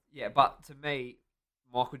 though. That's, Yeah, but to me,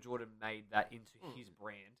 Michael Jordan made that into his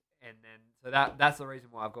brand, and then so that's the reason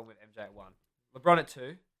why I've gone with MJ at 1, LeBron at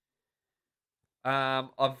 2.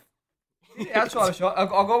 I've outside of shot.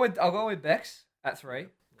 I'll go with Bex at 3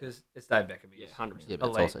 because it's Dave Beckham. yeah, He's- 100%. Yeah, but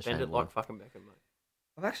it's Elite. also Bend Shane it Warne. like fucking Beckham, mate.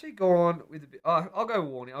 I've actually gone with a bit. I'll go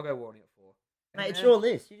Warney. I'll go Warney at 4. Mate, it's And your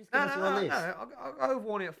list. You just give No, us no, your no, list. no. I'll go with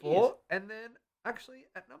Warney at 4, and then actually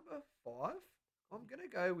at number 5, I'm gonna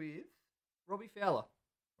go with Robbie Fowler.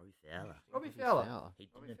 Robbie Fowler. Robbie Fowler. He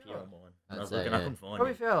Robbie didn't appear Fowler. on mine. When I was That's it, looking, I yeah. couldn't find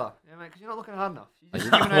Robbie him. Fowler. Yeah, mate, because you're not looking hard enough. You're You just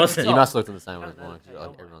I skimming over the wasn't. top. You must look at the same one No, as no, mine. 'Cause no, like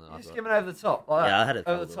no, everyone that You're I've just got. skimming over the top. Like Yeah, that, I had a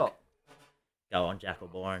over the full top. Go on, Jack or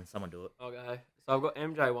Byron. Someone do it. Okay. So I've got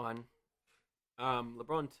MJ 1,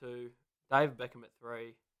 LeBron 2, Dave Beckham at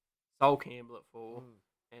 3, Sol Campbell at 4,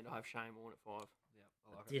 and I have Shane Warne at 5. Yeah,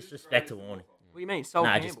 I like it. Disrespect to Warney. What do you mean? Sol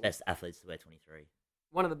Nah, Campbell, just best athletes to wear 23.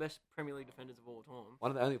 one of the best Premier League defenders of all time.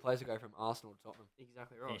 One of the only players to go from Arsenal to Tottenham.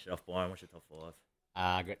 Exactly right. Finish it off, Byron. What's your top 5?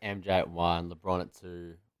 I got MJ at 1, LeBron at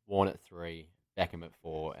 2, Warren at 3, Beckham at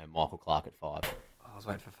 4, and Michael Clark at 5. I was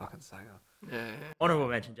waiting for fucking Sanger. Yeah. Honourable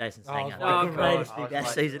mention, Jason Oh, I was Sanger. waiting The for greatest it. big I was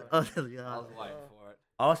dash waiting season for of the I year. was waiting for it.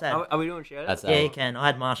 I also had, Are we doing shout That's yeah, you can. I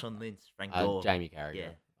had Marshall Lynch, Frank Gore. Jamie Carragher. Yeah.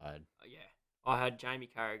 I had Yeah. I had Jamie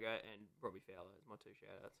Carragher and Robbie Fowler as my 2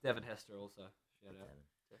 shout-outs. Devin Hester also. Shout out.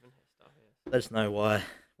 Devin Hester, yes. Let us know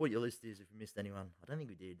what your list is if you missed anyone. I don't think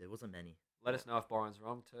we did. There wasn't many. Let us know if Byron's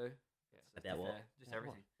wrong too. About what? Just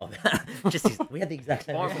everything. Oh, just we had the exact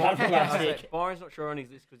same list Byron's last week. not sure on his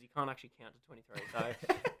list because he can't actually count to 23.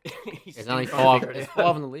 So he's There's still only trying to 5. figure it There's out.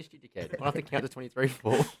 5 on the list, you dickhead. I have to count to 23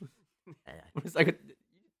 for. Yeah. It's like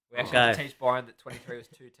We actually had to Okay. teach Byron that 23 was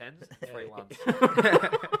 2 10s and 3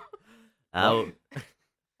 1s. Oh,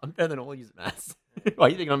 I'm better than all you maths. Why are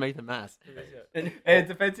you thinking I'm making maths? And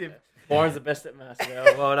defensive. Byron's the best at maths now.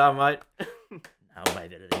 Well done, mate. no, way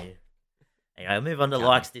better than you. Anyway, I'll move on to Can't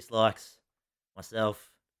likes, dislikes. Myself.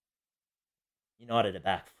 United are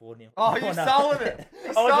back 4-0. Oh, you stolen it!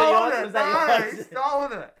 You Oh, was that stolen yours? it! Was that No, yours? you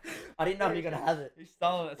stolen it! I didn't know if you were going to have it. You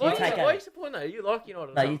stolen it. You Why, take why are it. you supporting that? You like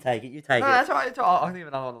United? No, you take it. You take No, it. that's all right. It's all right. I can even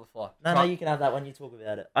another one on the fly. No, you can have that one. You talk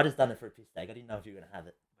about it. I just done it for a piss take. I didn't know if you were going to have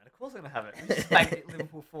it. Man, of course I'm going to have it. We just spanked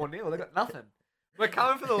Liverpool 4-0. They got nothing. We're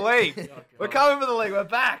coming for the league. We're coming for the league. We're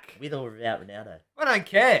back. With or without Ronaldo. We don't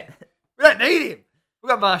care. We don't need him. We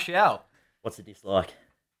got Martial. What's the dislike?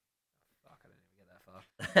 Fuck, I didn't even get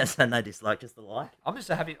that far. So no dislike, just the like. I'm just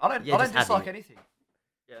so happy. I don't Yeah, just dislike happy. anything.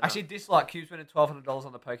 Yeah, no. Actually, dislike Cube's winning $1,200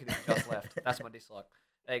 on the poker that he just left. That's my dislike.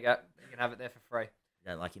 There you go. You can have it there for free.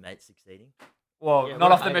 You don't like your mate succeeding? Well, Yeah, not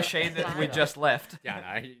we're off the hater. machine that we just left. Yeah,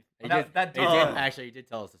 no. He That- that did, did- actually, he did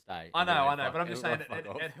tell us to stay. I know, And then but I'm it just went saying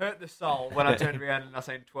fuck it off. hurt the soul when I turned around and I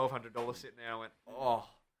seen $1,200 sitting there. I went, oh.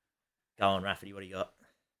 Go on, Rafferty, what do you got?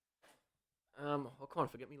 I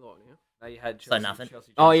can't forget me like now. No, you had So Chelsea. nothing?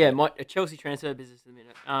 Chelsea Oh yeah, transfer. my Chelsea transfer business in a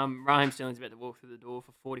minute. Raheem Sterling's about to walk through the door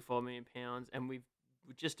for £45 million, and we've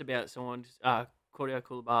just about signed Claudio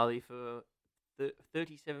Koulibaly for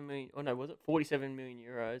 37 million. Oh no, was it 47 million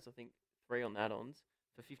euros? I think 3 on add-ons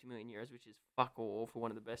for 50 million euros, which is fuck all for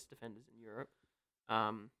one of the best defenders in Europe.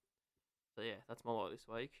 So yeah, that's my like this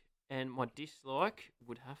week. And my dislike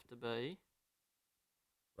would have to be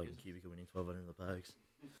Logan Cubica winning 1,200 in the Pokes.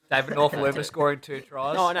 David Norfoluma scoring 2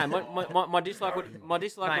 tries. no. My dislike would Mate.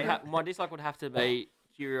 my dislike would have to be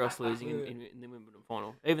Kyrgios losing in the Wimbledon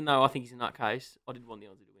final. Even though I think he's in that case, I did want the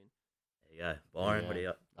Aussie to win. There you go. Byron, what do you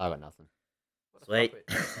got? I got nothing. Sweet.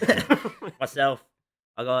 Myself,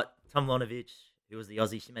 I got Tom Lonovich, who was the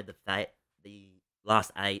Aussie. She made the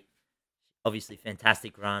last 8. Obviously,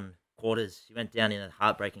 fantastic run. Quarters. She went down in a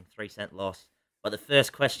heartbreaking 3-cent loss. But the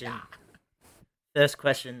first question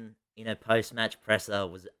in her post-match presser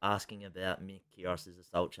was asking about Mick Kyrgios's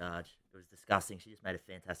assault charge. It was disgusting. She just made a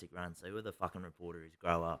fantastic run. So who are the fucking reporters?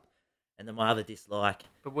 Grow up. And then my other dislike.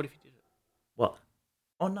 But what if you did it? What?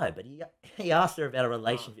 Oh no, but he asked her about a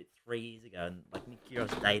relationship 3 years ago, and like Mick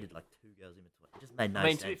Kyrgios dated like 2 girls in between. It just made no I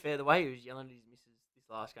mean, sense. to be fair, the way he was yelling at his missus this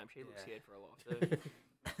last game, she looked scared for her life too.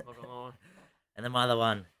 Not gonna lie. And then my other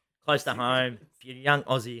one, close to home. If you're a young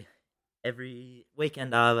Aussie, every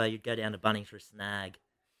weekend over, you'd go down to Bunnings for a snag.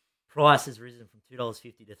 Price has risen from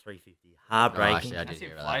 $2.50 to $3.50. Heartbreaking. actually, I did That's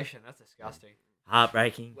hear about that. inflation. That's disgusting.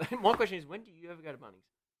 Heartbreaking. My question is, when do you ever go to Bunnings?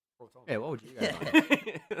 All the time. Yeah, what would you go?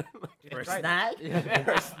 For a great. snag? Yeah.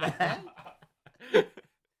 For a snag?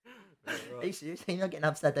 Are you serious? You're not getting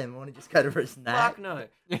up Saturday morning, just go to for a snag? Fuck no.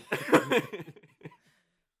 This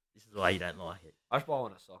is why you don't like it. I just buy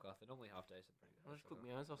one at soccer. They're normally half decent. I'll just cook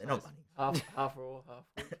my own They're not sausage. Bunnings. Half raw, half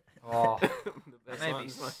cooked. Oh, The that best made me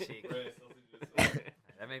ones, mate. sick.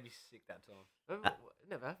 That made me sick that time. It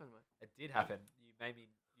never happened, mate. It did happen. You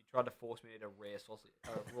tried to force me to eat a raw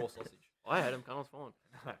sausage. I had him, Connell's fine.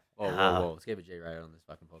 Whoa, whoa, whoa. Let's keep a G rated on this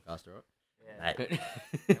fucking podcast, alright? Yeah, Mate.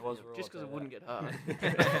 it was raw. Just because I'll it wouldn't tell get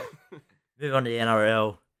hard. Move on to the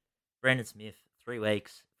NRL. Brandon Smith, 3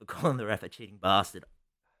 weeks for calling the ref a cheating bastard.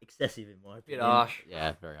 Excessive in my Bit opinion. harsh.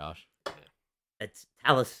 Yeah, very harsh. It's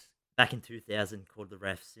Tallis back in 2000 called the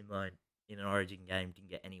ref similar in an Origin game, didn't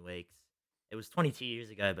get any weeks. It was 22 years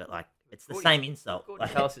ago, but like it's the same insult. Gordon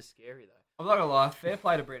Like, Tallis is scary though. I'm not gonna lie. Fair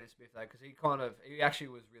play to Brandon Smith though, because he actually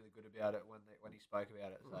was really good about it when he spoke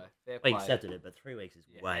about it. So fair we play. accepted it, but 3 weeks is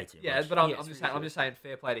way too Yeah, much. but I'm Yeah, it's just saying, ridiculous.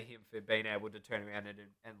 fair play to him for being able to turn around and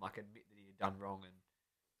like admit that he had done wrong and.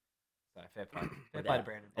 So fair play. Fair play to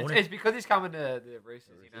Brandon. It's because he's coming to the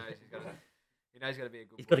Roosters. He knows he's got to be a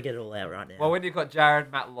good. He's got to get it all out right now. Well, when you've got Jared,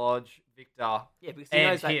 Matt Lodge, Victor, Yeah, because he and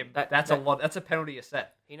knows him, that that's a lot. That's a penalty you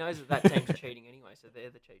set. He knows that team's cheating anyway, so they're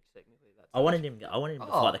the cheats technically. That's I wanted him to fight the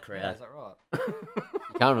Yeah, crowd. is that right?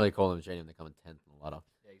 You can't really call them cheating when they're coming 10th on the ladder.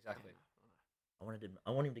 Yeah, exactly. I want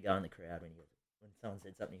him to go in the crowd when someone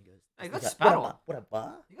said something. He goes, Hey, he got "What spat a on." bar- What a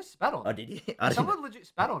bar? You got spat on. Oh, did he? I didn't- Someone legit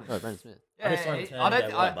spat on him. Oh, Brandon Smith. Yeah, I just saw him turn I and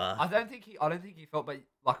don't. go, "What a bar." I don't think he felt, but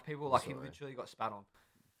like people like he Sorry. literally got spat on.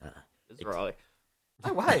 That's right.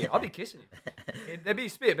 No way, I'd be kissing him. There'd be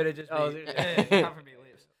spit, but it'd just be Oh, it'd come from your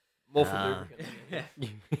lips. More for Ah. lubricant.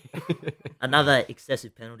 Another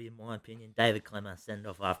excessive penalty, in my opinion. David Clemmer sent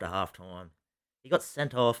off after half time. He got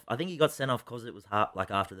sent off. I think he got sent off because it was like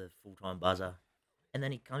after the full time buzzer. And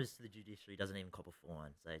then he comes to the judiciary, doesn't even cop a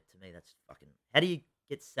fine. So to me, that's fucking. How do you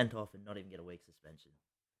get sent off and not even get a week suspension?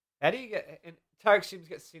 How do you get? And Tarek Sims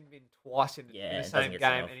gets sinned in twice in Yeah, the and same doesn't game, get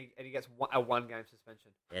sent off. and he gets a 1 game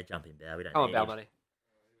suspension. Yeah, jump in, Bow. We don't Come on, need Bell him. money.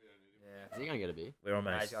 Yeah, Is he going to get a beer? We're nah,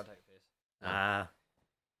 almost. he's gonna take a piss.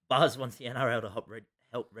 Buzz wants the NRL to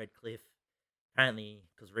help Redcliffe. Apparently,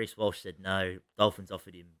 because Reece Walsh said no, Dolphins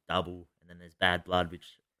offered him double, and then there's bad blood,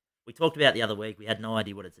 which we talked about the other week. We had no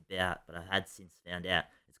idea what it's about, but I had since found out.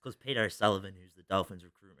 It's because Peter O'Sullivan, who's the Dolphins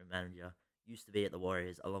recruitment manager, used to be at the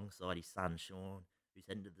Warriors alongside his son, Sean, who's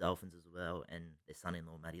heading to the Dolphins as well, and their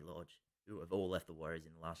son-in-law, Matty Lodge, who have all left the Warriors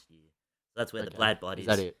in the last year. So that's where the bad blood is. Is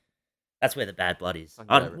that it? That's where the bad blood is. I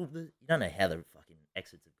can I get don't, over you don't know how the fucking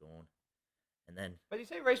exits have gone. And then, But you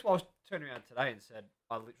see, Reece Walsh turned around today and said,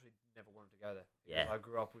 "I literally never wanted to go there. Because Yeah. I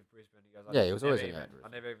grew up with Brisbane." He goes, Yeah, he was always never gonna go even, to I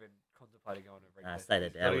Brisbane. never even contemplated going to Redcliffe. stay there,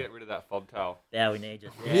 Got to Bow. get rid of that fob tail. Bow, we need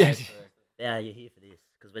you. Yeah, Yeah. true. Bow, you're here for this.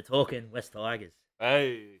 Because we're talking West Tigers.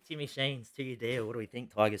 Hey, Timmy Sheen's 2-year deal. What do we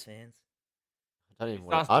think, Tigers fans? I don't even He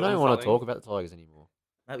want starts to, I don't doing even want to something. talk about the Tigers anymore.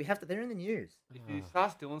 Mate, we have to. They're in the news. if he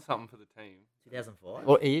starts doing something for the team, 2005.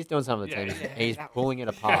 Well, he is doing something to the Yeah, team. yeah, He's that pulling it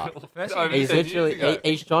apart. The first Over thing, He's 10 years literally ago.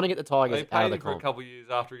 he's trying to get the they Tigers out paid of the him for a comp. couple of years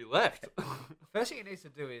after he left. first thing he needs to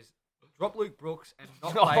do is drop Luke Brooks and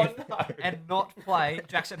not Oh, play no. and not play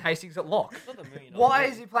Jackson Hastings at lock. It's not the $1 million. Why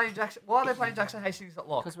is he playing Jackson? Why are they playing Jackson Hastings at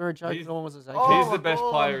lock? Because we're a joke. He's- No one was a joke. Oh, He's my the best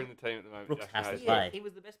God. player in the team at the moment. Brooks Jackson has to Hastings. play. He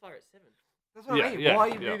was the best player at 7. That's what Yeah, I mean. yeah, Why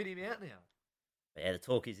are you yeah. moving him out now? But yeah, the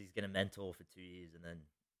talk is he's going to mentor for 2 years, and then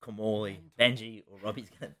Kamali, Benji, or Robbie's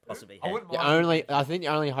going to possibly I head. wouldn't The mind. I think the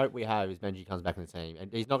only hope we have is Benji comes back in the team,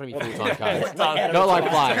 and he's not going to be full time Yeah, coach. done. Not like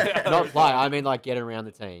play, not play. I mean like get around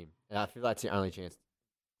the team. And I feel that's the only chance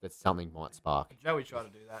that something might spark. Joey tried to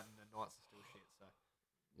do that, and the Knights are still shit. So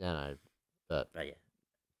You know, but But yeah,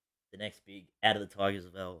 the next big out of the Tigers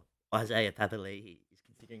as well, Isaiah Papali'i is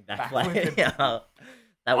considering back play. Backflipping. that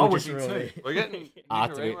I would would just be ruin too. it. We're getting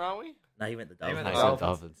After Nicaragua, aren't we? No, he went the He went Dolphins. the Dolphins.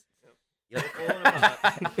 Dolphins. You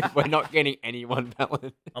got- We're not getting anyone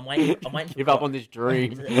balanced. I'm waiting. I'm waiting. Give for up on this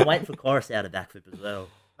dream. I'm waiting for Chorus out of backflip as well.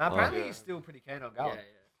 Nah, apparently yeah. he's still pretty keen on Yeah, going.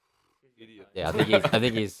 Idiot. Yeah, I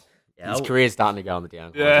think his Yeah, his career's starting to go on the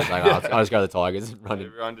down. Yeah. He's like, I'll just go to the Tigers and run in.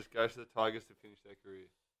 Everyone just goes to the Tigers to finish their career.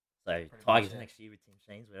 So Pretty Tigers much, yeah. next year with Tim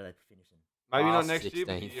Sheens, where are they finishing? Maybe not Last next year,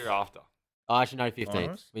 but the 16th. year after. Oh, actually, no, 15th.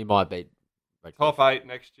 Finals? We might beat. Top 8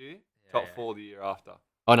 next year, Yeah, top yeah. 4 the year after.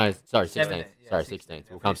 Oh, no, sorry, 16th. 17th, yeah, Sorry, 16th. 16th.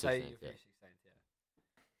 We'll If come you say 16th. you Yeah. finish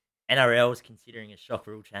 16th, NRL is considering a shock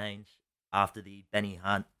rule change after the Benny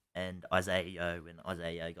Hunt and Isaiah Yeo when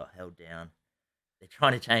Isaiah Yeo got held down. They're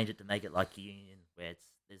trying to change it to make it like union, where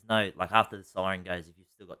there's no like after the siren goes, if you've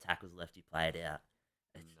still got tackles left, you play it out.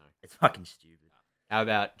 It's fucking stupid. How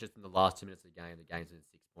about just in the last 2 minutes of the game, the game's in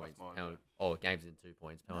 6 points, mine. game's in 2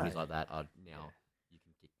 points, penalties No. like that. Now you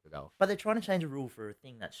can kick the goal. But they're trying to change a rule for a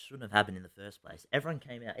thing that shouldn't have happened in the first place. Everyone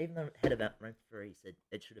came out, even the head of referee said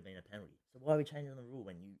it should have been a penalty. So why are we changing the rule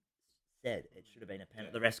when you said it should have been a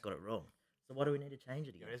penalty? The rest got it wrong. So why do we need to change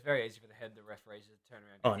it yeah. again? It's very easy for the head of the referees to turn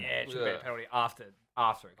around and Oh, go, no. yeah, it should have been a Yeah. penalty after it.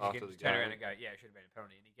 Because After he can the just turn game. around and go, yeah, it should have been a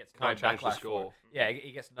penalty. And he gets Can't no change the backlash for score. it. Yeah,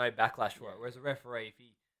 he gets no backlash for it. Whereas a referee,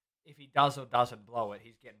 if he does or doesn't blow it,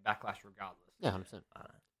 he's getting backlash regardless. Yeah, 100%. I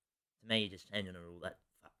don't know. To me, you're just changing a rule that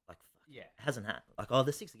fuck, Yeah. it hasn't happened. Like, oh,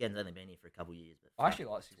 the six again's only been here for a couple of years, but I actually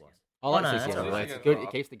like 6 twice. games. I like no, 6 that's games. all It's right. good. It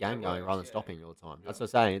Yeah. keeps the game It going works, rather than yeah. stopping all the time. Yeah. That's what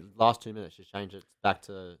I'm saying. Last 2 minutes, just change it back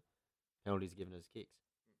to penalties given as kicks.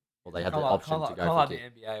 Or they have the option to go like for the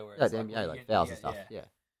kick. NBA where Yeah, it's the like, NBA, when like you fouls get- and stuff. Yeah.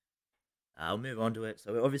 I'll move on to it.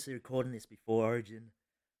 So we're obviously recording this before Origin,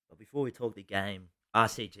 but before we talk the game,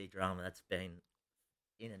 RCG drama that's been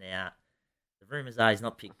in and out. The rumours are he's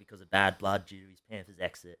not picked because of bad blood due to his Panthers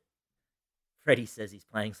exit. Freddie says his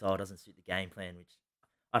playing style doesn't suit the game plan, which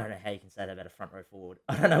I don't know how you can say that about a front row forward.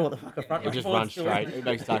 I don't know what the fuck a front He row just forward's runs doing. straight. He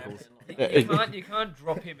makes tackles. You can't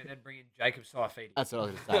drop him and then bring in Jacob Saifidi. That's what I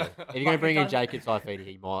was going to say. If you're going to bring in Jacob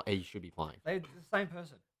Saifidi, he should be playing. They're the same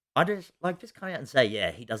person. I just come out and say,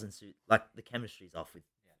 yeah, he doesn't suit. Like the chemistry's off with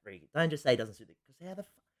Regan. Don't just say he doesn't suit the. Because how the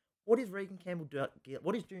what is Regan Campbell do?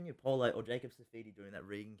 What is Junior Polo or Jacob Safidi doing that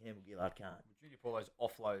Regan Campbell Gillard can't? Junior Paulo's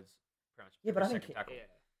offloads. pretty much Yeah, but every I think second tackle.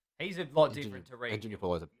 Yeah. He's a lot And different to And Regan. Junior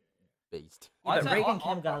Paulo's a beast. Yeah, but I'd say Regan I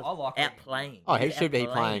Campbell Gillard's like Regan. outplaying. Oh, he He's should be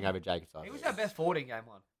outplaying playing over Jacob Saifidi. He was our best forward in game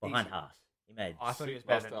one. behind Easy. Haas. He made. I thought he was Sick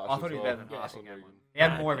better than mustache I thought as he was well. better than Yeah, Haas in on game Regan. one. He had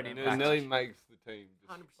Nah, more of an he impact. Nearly makes the team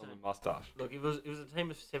just 100%. on the mustache. Look, if it was a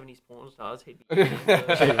team of 70s porn stars, he'd be.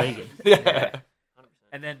 Regan. Yeah. 100%.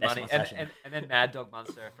 And then Best money, mustache and then Mad Dog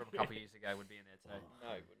Munster from a couple of years ago would be in there too. No,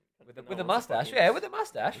 he wouldn't. With No the one wants to fuck mustache, him. yeah, with the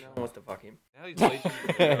mustache. No one wants to fuck him. Now he's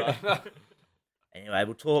leeching. Anyway,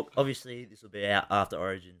 we'll talk. Obviously, this will be out after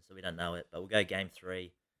Origin, so we don't know it. But we'll go game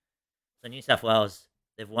 3. So New South Wales,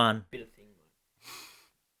 they've won. Bit of thing, mate.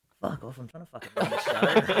 Fuck off! I'm trying to fucking run the show,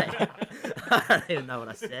 mate. I don't even know what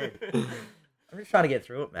I said. I'm just trying to get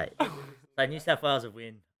through it, mate. So New South Wales have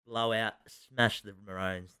win, blowout, smashed the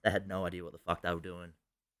Maroons. They had no idea what the fuck they were doing.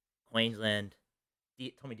 Queensland,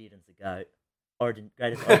 Tommy Dearden's the GOAT.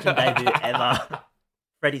 Greatest Origin debut ever.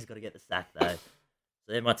 Freddie's got to get the sack though. So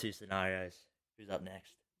they're my two scenarios. Who's up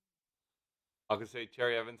next? I could see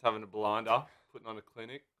Cherry Evans having a blinder, putting on a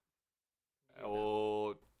clinic,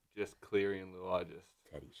 or just Cleary and Luai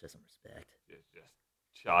Teddy, show some respect. just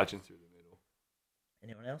charging through the middle.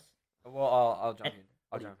 Anyone else? Well, I'll jump in.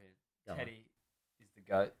 I'll What do you- jump in. Go on. Teddy is the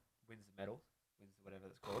goat, wins the medal, wins whatever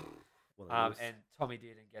it's called. Well, it was. And Tommy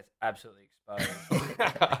Dearden gets absolutely exposed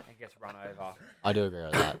and gets run over I do agree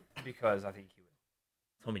with that. because I think he will.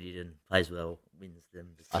 Tommy Dearden plays well, wins them.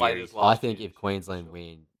 the I, Played series. his last I think year, if Queensland sure.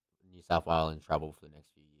 win, New South Wales in trouble for the next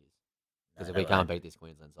few years. Because No, if we they can't won't. beat this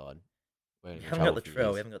Queensland side, we're We in haven't trouble got for Latrell,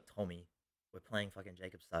 years. we haven't got Tommy. We're playing fucking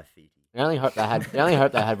Jacob Saifiti. The only hope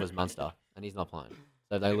they had was Munster, and he's not playing.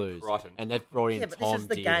 So they lose. Crichton. And they've brought in Yeah, but Tom this is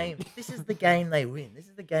the Dearden. game. This is the game they win. This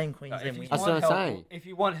is the game So Queensland if, you wins. That's want what I'm help, saying. if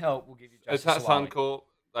you want help, we'll give you It's Justice at Solari. Suncorp.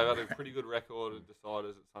 They've had a pretty good record of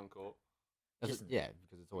deciders at Suncorp. Just- Yeah,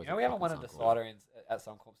 because it's always. You know, a we haven't won a fucking Suncorp. decider at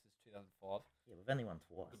Suncorp since 2005. Yeah, we've only won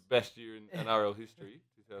twice. The best year in NRL history,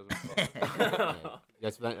 2005. Yeah.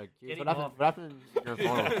 That's what, Get what him happened. off. What happened in the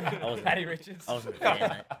final? I wasn't- Paddy Richards. I wasn't a fan,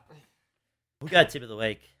 mate. We'll go tip of the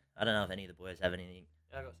week. I don't know if any of the boys have anything.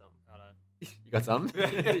 Yeah, I got something. I don't know. You got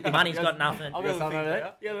some? Money's got nothing. I'll You got be something over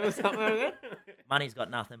there? Yeah, You got something over there? Money's got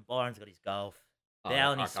nothing. Byron's got his golf. Oh,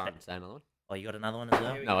 Down I his can't say another one. Oh, you got another one as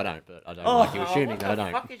well? Yeah, No, I don't. But I don't Oh, like you assuming what that I the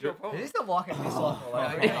don't. fuck is your problem? Is this the like and dislike all over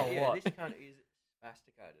Yeah, again or yeah, what? this cunt is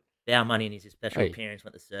sophisticated. Down Money and his special Hey. appearance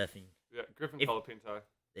went to surfing. Yeah, Griffin If- Colapinto.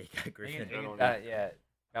 There you go, Griffin. Good on Yeah.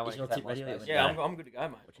 Melbourne Is your can tip take ready? my space. Yeah. Yeah, I'm good to go,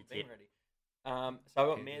 mate. What's your I'm being tip? ready. So I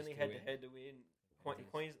got Who Manly is to head to win? head to win.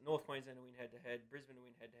 North Queensland to win head-to-head, Brisbane to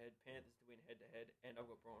win head-to-head, Panthers to win head-to-head, and I've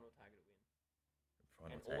got Brian Ortega to win.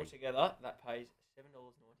 Brian And Ortega. altogether, that pays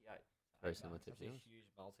 $7.98. Very similar to That's a Zealand. huge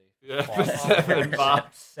multi. Yeah, $7.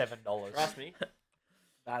 $7. Trust me,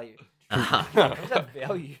 value. What's that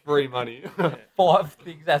value? free money. 5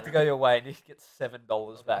 things have to go your way, and you get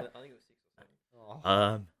 $7 back. I think it was 6 or something.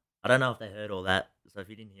 Oh. I don't know if they heard all that, so if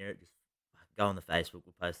you didn't hear it, just go on the Facebook.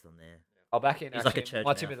 We'll post on there. I'll back in. He's like a Actually, church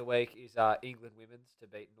my team mouse. of the week is England women's to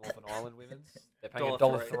beat Northern Ireland women's. They're paying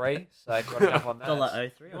 $1.03. $1.03. So if you want to jump on that,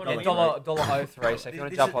 $1.03 You or wanna yeah, win, $1.03. So if you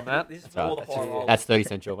want to jump on that, This is That's for all the right. high rollers. That's 30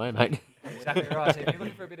 cents your way, mate. exactly right. So if you're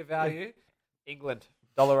looking for a bit of value, England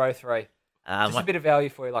 $1.03. Just a My- bit of value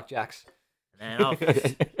for you, like Jack's. Man,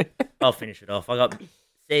 I'll finish it off. I got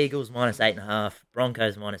Seagulls -8.5,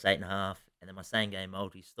 Broncos -8.5, and then my same game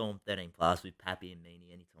multi Storm 13 plus with Pappy and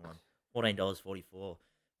Meanie anytime. $14.44.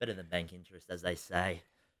 Better than bank interest, as they say.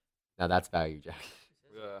 Now that's value, Jack.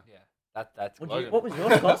 Yeah. Yeah, that's What was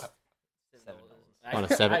yours cost? On a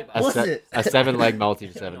seven, $8. Was it? a 7-leg multi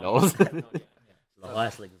for $7. The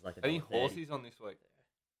highest league was like Any $1.30. horses on this week?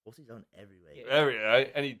 Horses on every week. Yeah. There we go.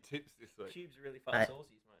 Any tips this week? Cube's really Mate. fast saucies,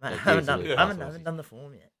 Mate, mate. I haven't Jeez, done, really I haven't, fast haven't done the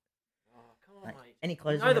form yet. Oh, come on, mate. Any You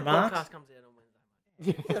closing know the remarks? podcast comes out on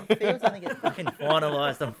Wednesday, mate. The fields only get fucking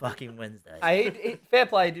finalised on fucking Wednesday. Hey, fair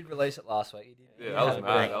play. He did release it last week. He did. Yeah, that was Yeah.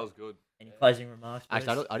 mad. That was good. Any closing remarks?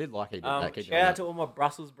 Actually, boys? I did like he did that. Keep Shout doing out that. to all my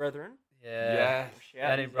Brussels brethren. Yeah. Yeah.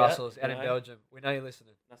 Shout Out in is Brussels, out you in know. Belgium. We know you're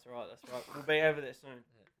listening. That's right. We'll be over there soon.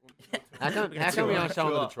 How come, We got how come we two aren't on. showing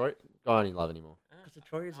the Two on. Detroit guy any love anymore? Because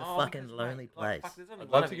Detroit is a Oh, fucking because, lonely mate, like, place. fuck, there's only I'd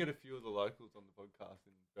one love of to you. get a few of the locals on the podcast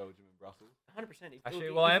in Belgium and Brussels. 100%. Actually,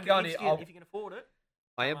 If well, I am going if to- you- I'll- if you can afford it.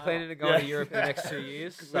 I am Wow. planning to go Yeah. to Europe in the next 2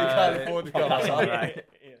 years. We So can't afford to go Podcast on the outside. road.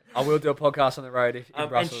 Yeah. I will do a podcast on the road in And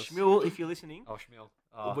Brussels. Schmuel, if you're listening, Oh, Schmiel.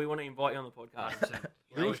 Oh, we want to invite you on the podcast. 100%.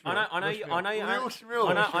 Real I know, Schmuel. I know, you, I know, you, Real I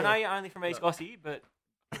Schmuel. know, I know you're only from East Gossie, but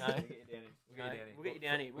no, We'll get you down here. we'll get you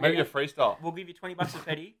down here. Maybe a freestyle. We'll give you $20 a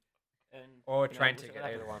petty, and Or a you know, train we'll see ticket,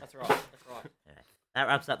 what either happens. one. That's right. That's right. That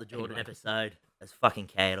wraps up the Jordan Anyway. episode. It's fucking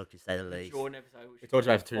chaotic, to say the least. Jordan episode. We talked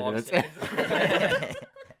about it for 2 5 minutes. seconds.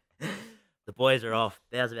 The boys are off.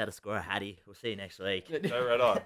 Bear's about to score a hattie. We'll see you next week. Go Red Eye.